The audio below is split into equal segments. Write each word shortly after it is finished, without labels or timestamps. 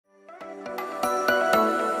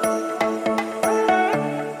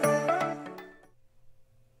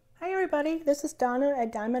everybody, this is Donna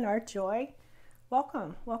at Diamond Art Joy.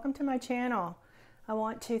 Welcome to my channel. I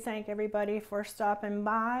want to thank everybody for stopping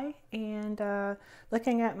by and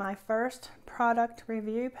looking at my first product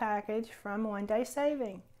review package from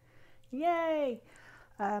OneDaySaving. Yay!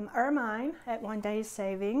 Ermine at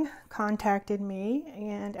OneDaySaving contacted me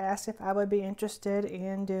and asked if I would be interested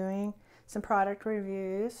in doing some product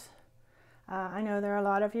reviews. I know there are a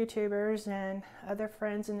lot of YouTubers and other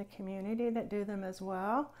friends in the community that do them as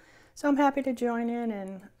well. So I'm happy to join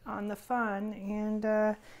in on the fun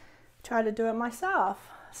and try to do it myself.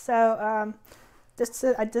 So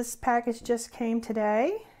this package just came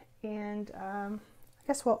today, and I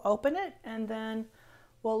guess we'll open it and then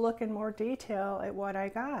we'll look in more detail at what I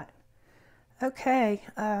got. Okay,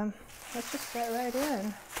 let's just get right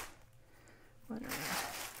in.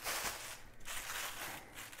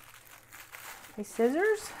 Okay,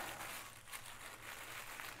 scissors.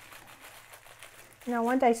 You know,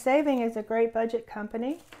 OneDaySaving is a great budget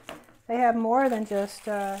company. They have more than just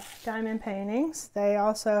diamond paintings. They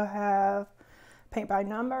also have paint by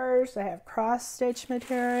numbers. They have cross-stitch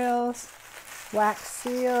materials, wax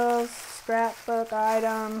seals, scrapbook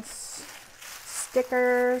items,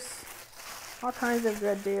 stickers, all kinds of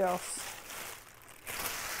good deals.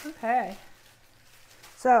 Okay,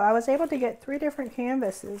 so I was able to get 3 different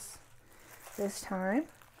canvases this time.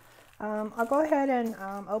 I'll go ahead and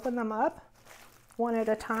open them up one at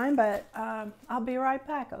a time, but I'll be right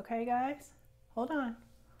back, okay guys? Hold on.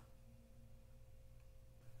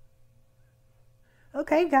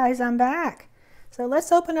 Okay guys, I'm back. So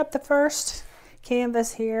let's open up the first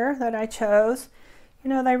canvas here that I chose.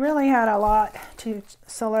 You know, they really had a lot to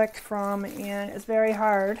select from, and it's very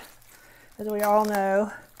hard, as we all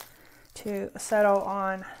know, to settle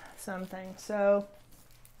on something. So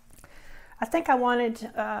I think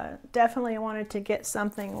I definitely wanted to get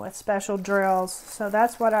something with special drills. So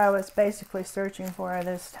that's what I was basically searching for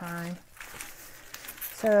this time.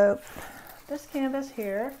 So this canvas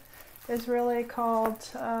here is really called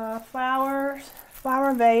Flower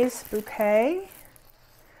Vase Bouquet.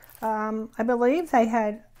 I believe they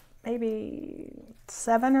had maybe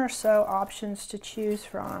 7 or so options to choose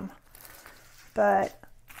from, but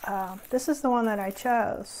this is the one that I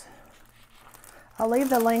chose. I'll leave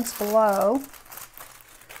the links below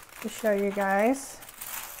to show you guys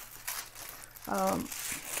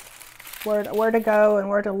where to go and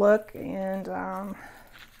where to look and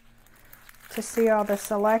to see all the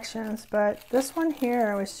selections. But this one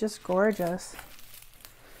here was just gorgeous.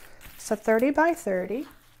 It's a 30 by 30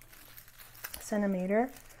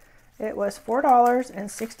 centimeter. It was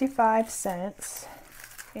 $4.65,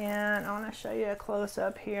 and I want to show you a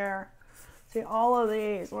close-up here. See, all of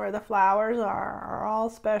these where the flowers are all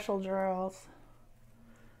special drills.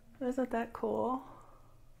 Isn't that cool?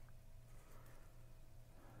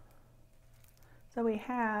 So we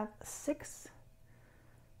have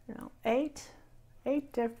 8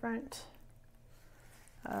 different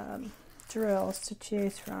drills to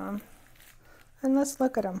choose from. And let's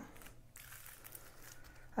look at them.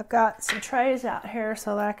 I've got some trays out here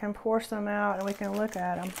so that I can pour some out and we can look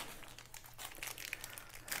at them.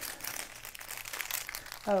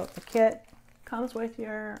 Oh, the kit comes with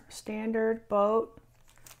your standard boat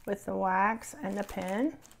with the wax and the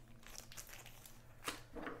pen.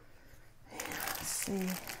 Let's see,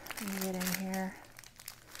 let me get in here.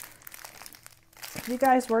 Have you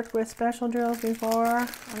guys worked with special drills before? I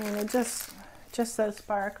mean, they're just so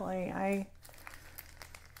sparkly.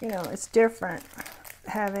 You know, it's different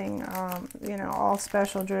having, you know, all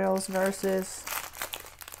special drills versus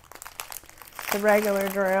the regular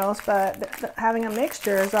drills, but having a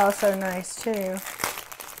mixture is also nice too.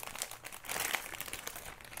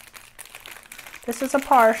 This is a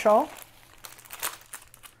partial,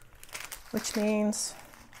 which means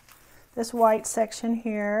this white section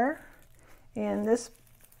here and this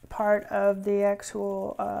part of the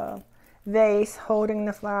actual vase holding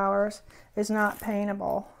the flowers is not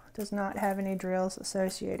paintable. It does not have any drills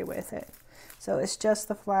associated with it. So it's just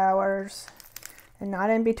the flowers and not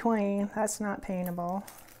in between. That's not paintable.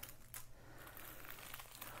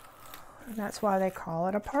 And that's why they call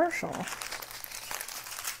it a partial.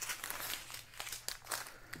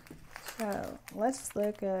 So let's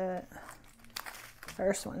look at the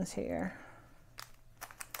first ones here.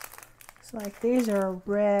 It's like these are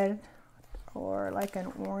red, or like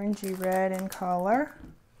an orangey red in color.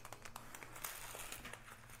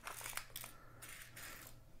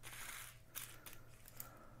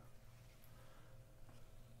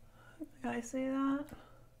 You guys see that?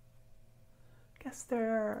 Guess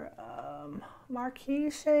they're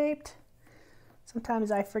marquee shaped.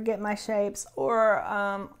 Sometimes I forget my shapes, or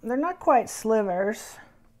they're not quite slivers.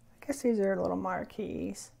 I guess these are little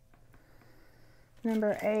marquees.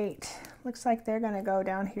 Number 8. Looks like they're going to go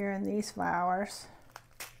down here in these flowers.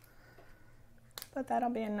 But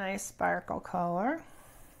that'll be a nice sparkle color.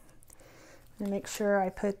 And make sure I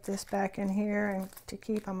put this back in here and to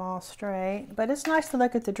keep them all straight. But it's nice to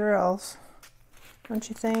look at the drills, don't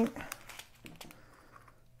you think?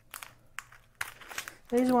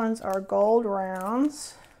 These ones are gold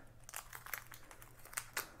rounds.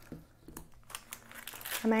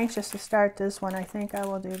 I'm anxious to start this one. I think I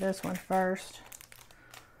will do this one first.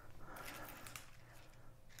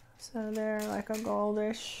 So they're like a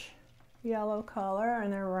goldish yellow color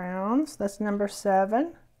and they're rounds. That's number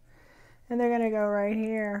 7. And they're going to go right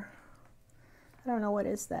here. I don't know what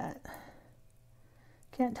is that.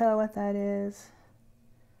 Can't tell what that is.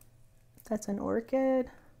 That's an orchid.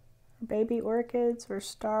 Baby orchids or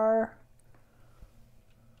star.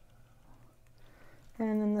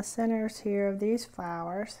 And then the centers here of these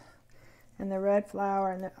flowers. And the red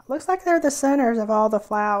flower. And it looks like they're the centers of all the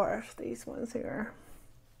flowers. These ones here.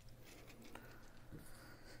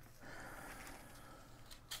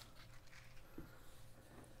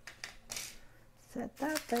 Set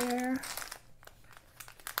that there.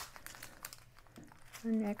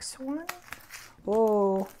 The next one.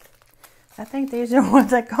 Oh, I think these are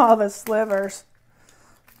ones I call the slivers.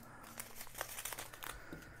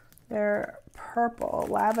 They're purple,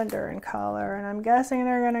 lavender in color, and I'm guessing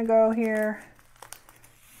they're going to go here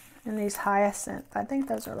in these hyacinth. I think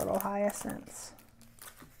those are little hyacinths.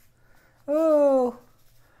 Oh,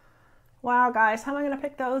 wow, guys, how am I going to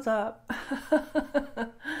pick those up?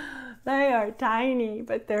 They are tiny,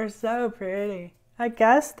 but they're so pretty. I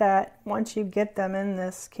guess that once you get them in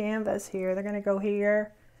this canvas here, they're going to go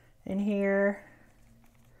here and here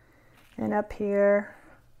and up here.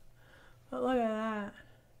 But look at that.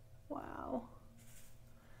 Wow.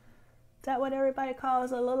 Is that what everybody calls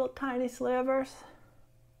the little tiny slivers?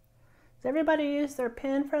 Does everybody use their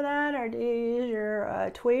pen for that, or do you use your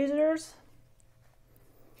tweezers?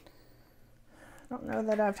 I don't know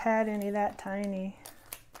that I've had any that tiny.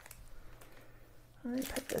 Let me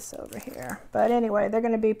put this over here. But anyway, they're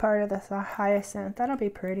going to be part of this hyacinth. That'll be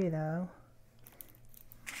pretty though.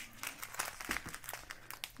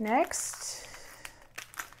 Next,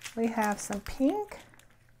 we have some pink.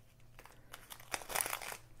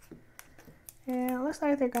 And it looks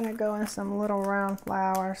like they're going to go in some little round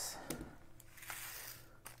flowers.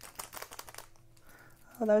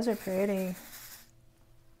 Oh, those are pretty.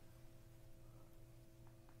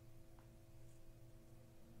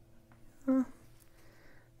 Huh.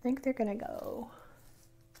 I think they're going to go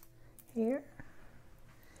here,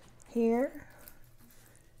 here,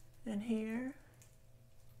 and here.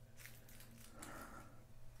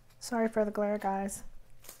 Sorry for the glare, guys.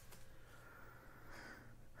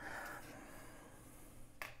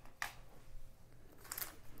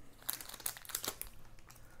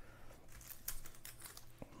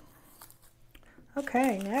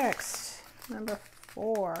 Okay, next, number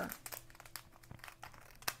 4.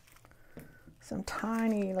 Some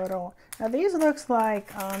tiny little, now these looks like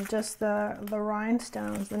just the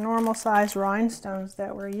rhinestones, the normal size rhinestones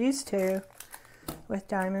that we're used to with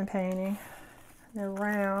diamond painting. They're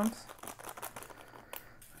round.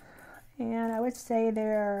 And I would say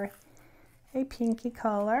they're a pinky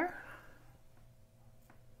color.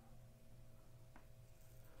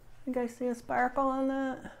 You guys see a sparkle on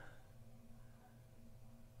that?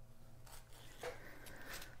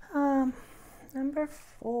 Number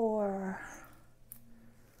 4.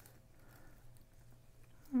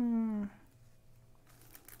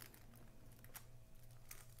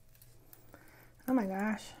 Oh my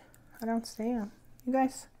gosh, I don't see them. You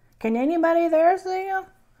guys, can anybody there see them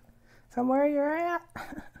from where you're at?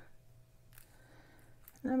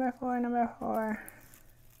 Number 4, number 4.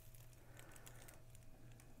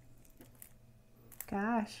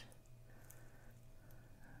 Gosh,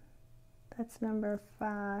 that's number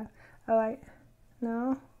 5. Oh,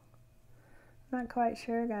 no, not quite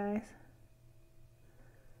sure, guys.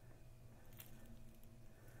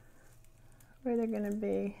 Where they're gonna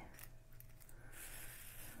be.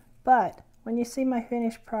 But when you see my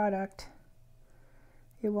finished product,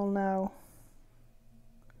 you will know.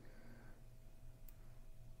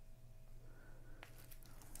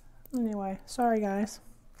 Anyway, sorry guys.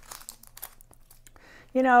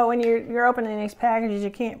 You know, when you're opening these packages,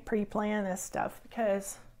 you can't pre-plan this stuff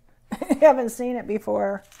because you haven't seen it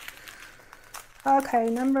before. Okay,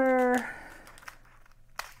 number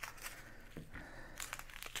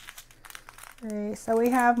 3. So we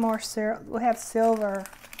have more we have silver,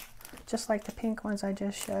 just like the pink ones I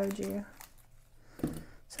just showed you.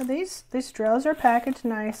 So these drills are packaged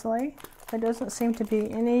nicely. There doesn't seem to be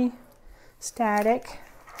any static.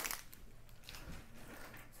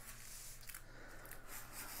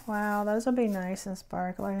 Wow, those will be nice and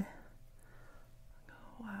sparkly.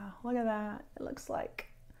 Wow, look at that. It looks like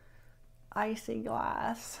icy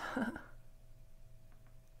glass.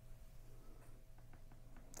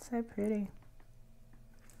 So pretty.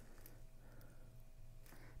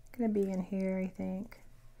 It's gonna be in here, I think,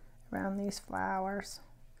 around these flowers,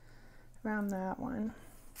 around that one.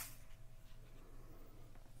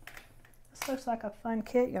 This looks like a fun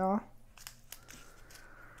kit, y'all.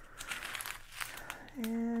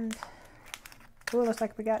 And ooh, looks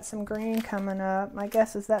like we got some green coming up. My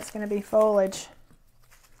guess is that's going to be foliage.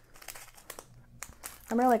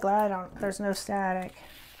 I'm really glad there's no static.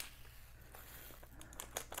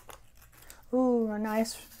 Ooh, a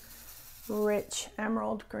nice rich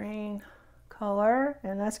emerald green color,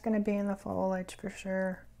 and that's going to be in the foliage for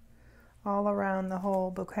sure, all around the whole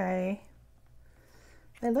bouquet.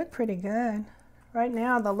 They look pretty good. Right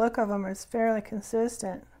now the look of them is fairly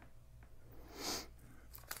consistent.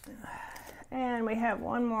 And we have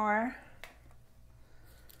one more.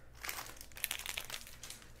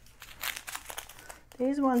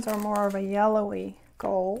 These ones are more of a yellowy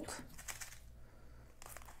gold.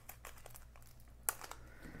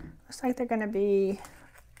 Looks like they're going to be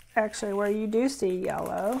actually where you do see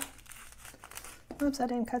yellow. Oops, I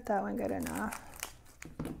didn't cut that one good enough.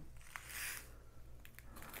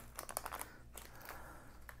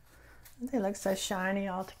 They look so shiny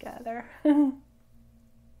all together.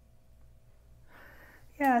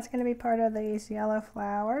 Yeah, it's going to be part of these yellow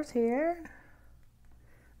flowers here.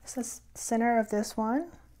 This is the center of this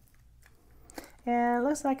one. And it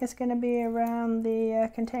looks like it's going to be around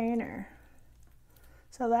the container.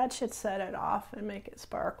 So that should set it off and make it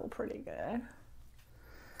sparkle pretty good.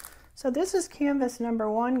 So this is canvas number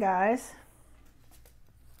 1, guys.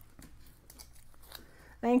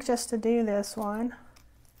 Anxious to do this one.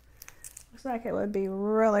 Looks like it would be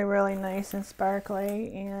really, really nice and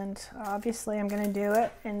sparkly, and obviously I'm going to do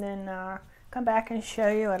it and then come back and show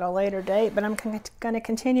you at a later date, but I'm going to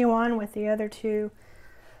continue on with the other 2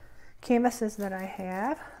 canvases that I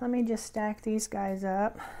have. Let me just stack these guys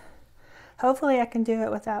up. Hopefully I can do it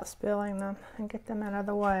without spilling them and get them out of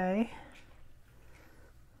the way.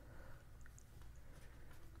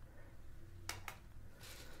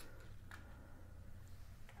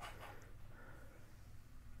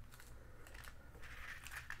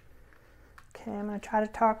 Okay, I'm going to try to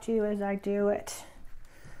talk to you as I do it.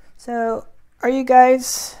 So, are you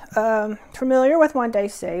guys familiar with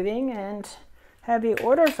OneDaySaving, and have you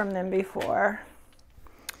ordered from them before?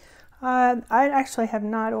 I actually have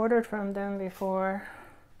not ordered from them before.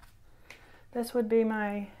 This would be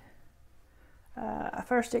my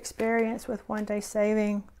first experience with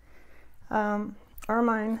OneDaySaving.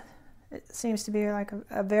 Ermine, it seems to be like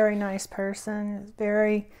a very nice person. It's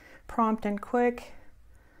very prompt and quick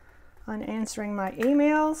on answering my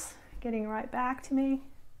emails, getting right back to me,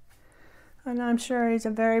 and I'm sure he's a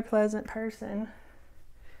very pleasant person.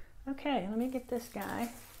 Okay, let me get this guy,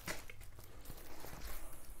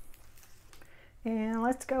 and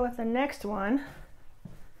let's go with the next one,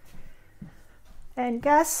 and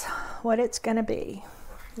guess what it's gonna be.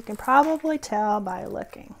 You can probably tell by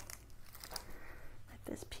looking at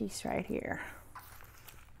this piece right here,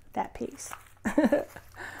 that piece.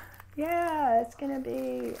 Yeah, it's going to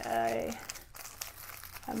be a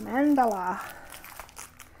mandala.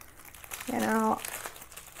 You know,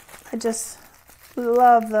 I just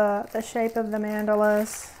love the shape of the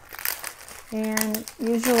mandalas, and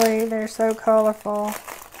usually they're so colorful.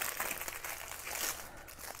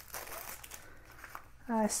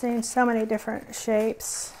 I've seen so many different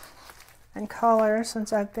shapes and colors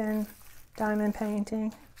since I've been diamond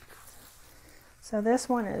painting. So this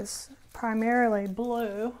one is primarily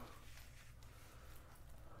blue.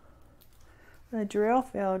 The drill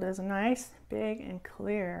field is nice, big, and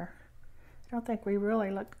clear. I don't think we really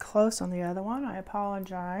looked close on the other one. I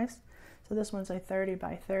apologize. So this one's a 30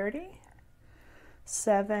 by 30.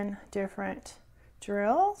 7 different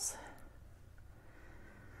drills.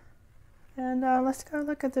 And let's go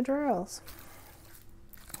look at the drills.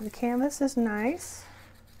 The canvas is nice.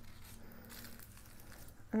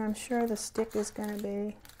 And I'm sure the stick is going to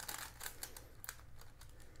be,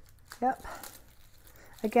 yep.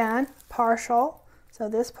 Again, partial, so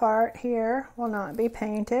this part here will not be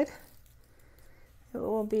painted. It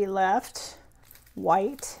will be left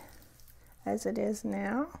white as it is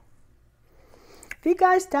now. Have you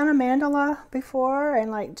guys done a mandala before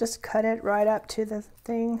and like just cut it right up to the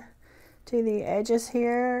thing, to the edges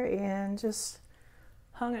here, and just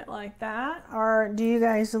hung it like that? Or do you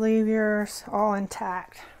guys leave yours all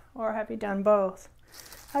intact or have you done both?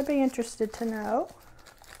 I'd be interested to know.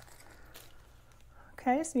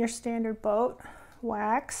 Okay, so your standard boat,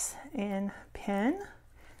 wax and pen.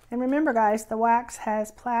 And remember guys, the wax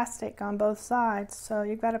has plastic on both sides, so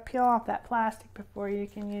you've got to peel off that plastic before you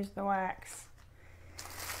can use the wax.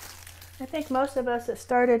 I think most of us that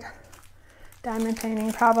started diamond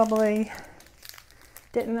painting probably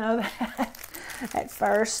didn't know that at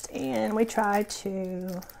first, and we tried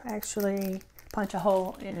to actually punch a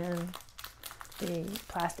hole in the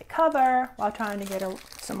plastic cover while trying to get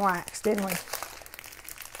some wax, didn't we?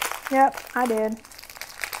 Yep, I did.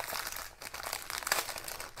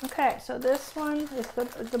 Okay, so this one is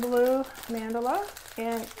the blue mandala,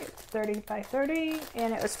 and it's 30 by 30,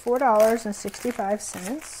 and it was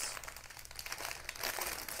 $4.65.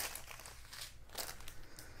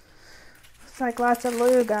 Looks like lots of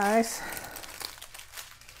blue, guys.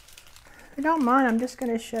 If you don't mind, I'm just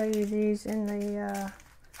going to show you these in the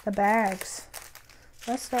bags.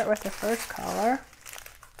 Let's start with the first color.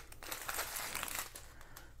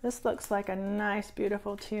 This looks like a nice,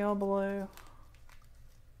 beautiful teal blue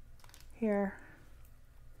here.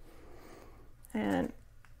 And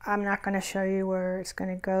I'm not going to show you where it's going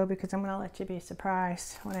to go because I'm going to let you be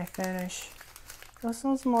surprised when I finish. This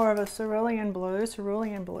one's more of a cerulean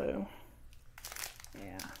blue.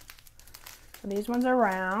 Yeah. So these ones are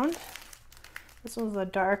round. This one's a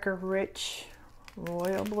darker, rich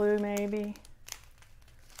royal blue maybe.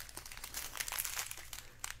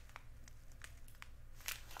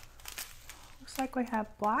 Looks like we have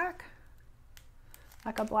black,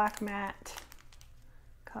 like a black matte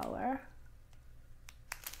color.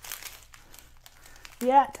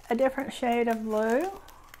 Yet a different shade of blue.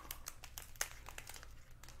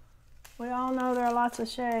 We all know there are lots of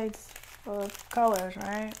shades of colors,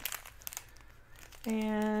 right?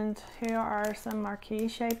 And here are some marquee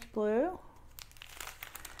shaped blue.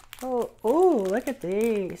 Oh, look at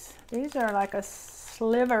these. These are like a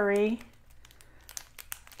slivery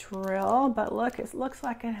drill, but look, it looks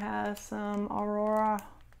like it has some aurora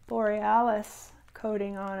borealis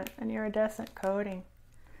coating on it, an iridescent coating.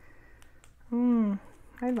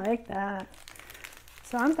 I like that.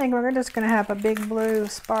 So I'm thinking we're just going to have a big blue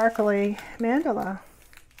sparkly mandala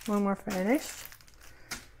when we're finished.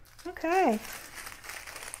 Okay,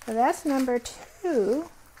 so that's number 2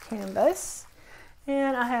 canvas,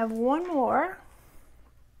 and I have one more.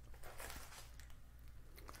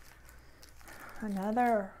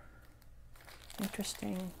 Another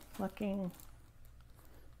interesting looking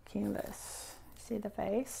canvas. See the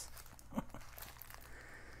face?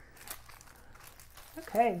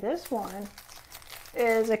 Okay, this one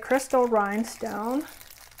is a crystal rhinestone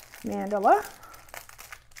mandala.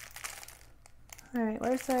 All right,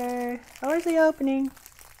 where's the opening?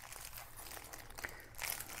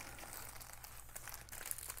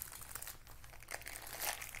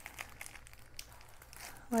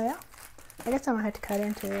 Well, I guess I'm gonna have to cut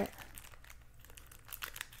into it.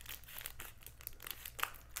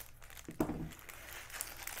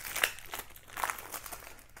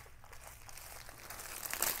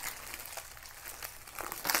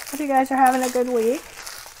 Hope you guys are having a good week.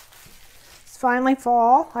 It's finally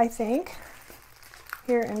fall, I think,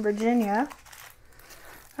 here in Virginia.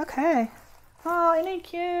 Okay. Oh, isn't he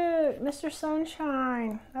cute? Mr.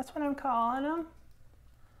 Sunshine. That's what I'm calling him.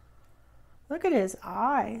 Look at his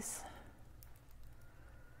eyes.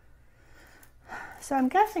 So I'm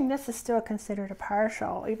guessing this is still considered a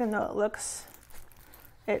partial, even though it looks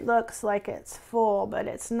like it's full, but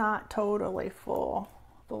it's not totally full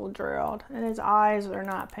drilled, and his eyes are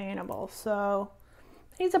not paintable, so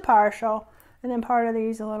he's a partial, and then part of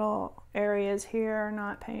these little areas here are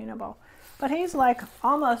not paintable, but he's like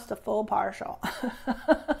almost a full partial.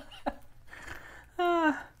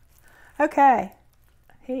 Okay,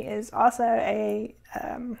 he is also a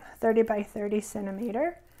 30 by 30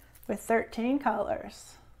 centimeter with 13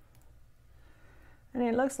 colors, and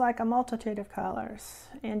it looks like a multitude of colors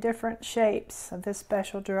in different shapes of this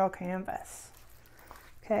special drill canvas.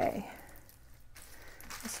 Okay,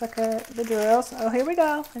 let's look at the drills. Oh, here we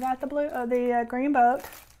go. I got the the green boat.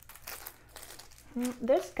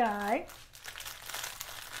 This guy,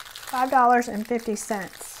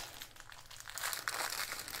 $5.50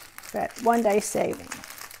 at OneDaySaving.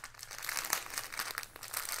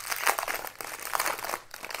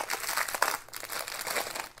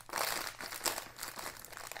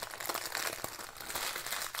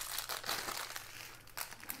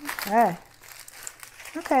 Okay.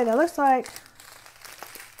 Okay, that looks like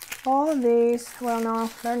all of these, well no,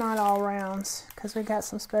 they're not all rounds because we got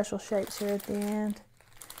some special shapes here at the end.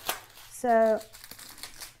 So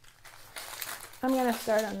I'm going to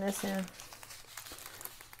start on this end.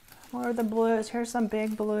 More of the blues. Here's some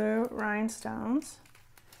big blue rhinestones.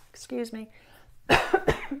 Excuse me.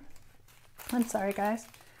 I'm sorry, guys.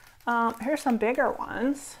 Here's some bigger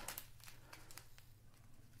ones.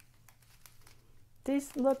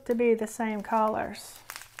 These look to be the same colors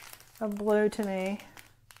of blue to me,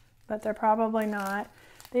 but they're probably not.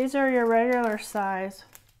 These are your regular size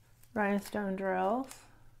rhinestone drills.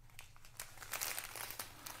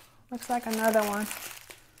 Looks like another one.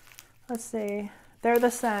 Let's see. They're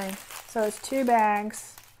the same. So it's 2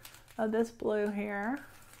 bags of this blue here.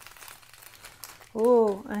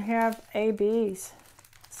 Ooh, and here I have ABs.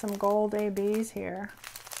 Some gold ABs here.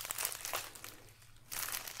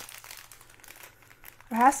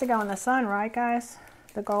 It has to go in the sun, right, guys?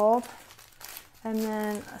 The gold. And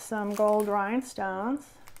then some gold rhinestones.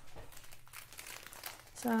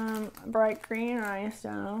 Some bright green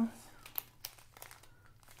rhinestones.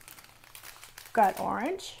 Got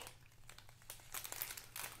orange.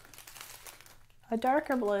 A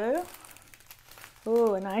darker blue.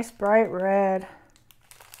 Ooh, a nice bright red.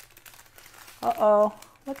 Uh-oh.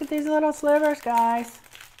 Look at these little slivers, guys.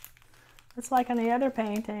 It's like in the other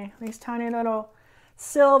painting. These tiny little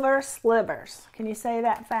silver slivers. Can you say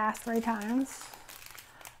that fast 3 times?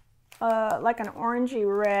 Like an orangey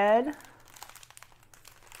red.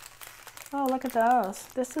 Oh, look at those.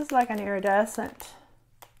 This is like an iridescent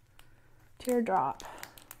teardrop.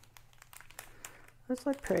 Those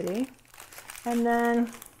look pretty. And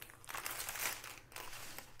then,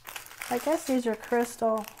 I guess these are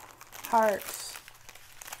crystal hearts.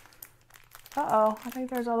 Uh-oh, I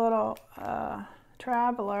think there's a little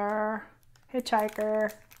traveler,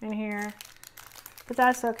 hitchhiker in here, but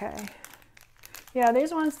that's okay. Yeah,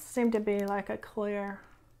 these ones seem to be like a clear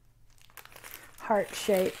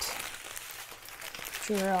heart-shaped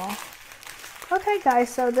drill. Okay, guys,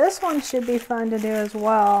 so this one should be fun to do as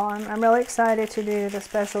well. I'm really excited to do the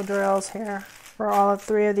special drills here for all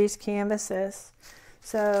 3 of these canvases.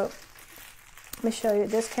 So let me show you.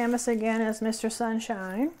 This canvas again is Mr.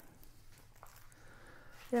 Sunshine.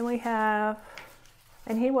 Then we have,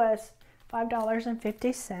 and he was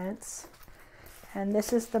 $5.50. And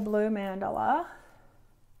this is the blue mandala.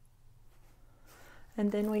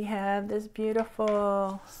 And then we have this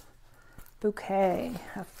beautiful bouquet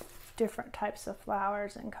of different types of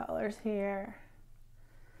flowers and colors here.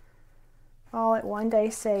 All at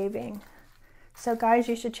OneDaySaving. So guys,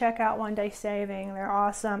 you should check out OneDaySaving. They're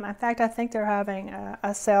awesome. In fact, I think they're having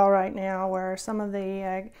a sale right now where some of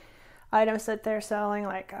the items that they're selling,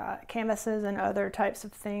 like canvases and other types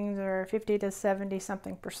of things, are 50 to 70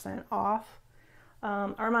 something % off.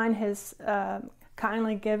 Ermine has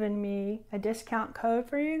kindly given me a discount code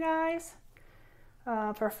for you guys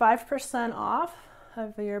for 5% off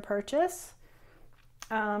of your purchase,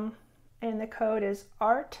 and the code is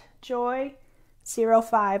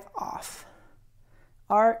ARTJOY05 off.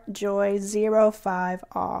 ARTJOY05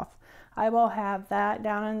 off. I will have that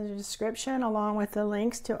down in the description along with the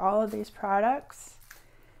links to all of these products.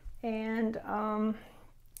 And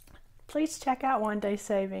please check out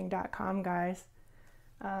OneDaySaving.com, guys.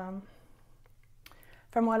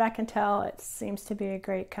 From what I can tell, it seems to be a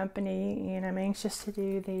great company, and I'm anxious to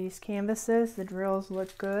do these canvases. The drills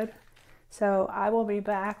look good. So I will be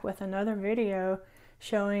back with another video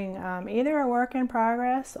showing either a work in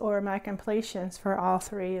progress or my completions for all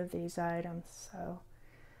 3 of these items. So,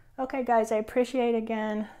 okay guys, I appreciate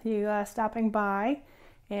again you stopping by,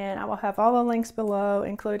 and I will have all the links below,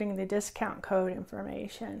 including the discount code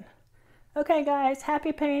information. Okay guys,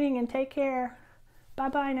 happy painting and take care.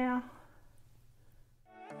 Bye-bye now.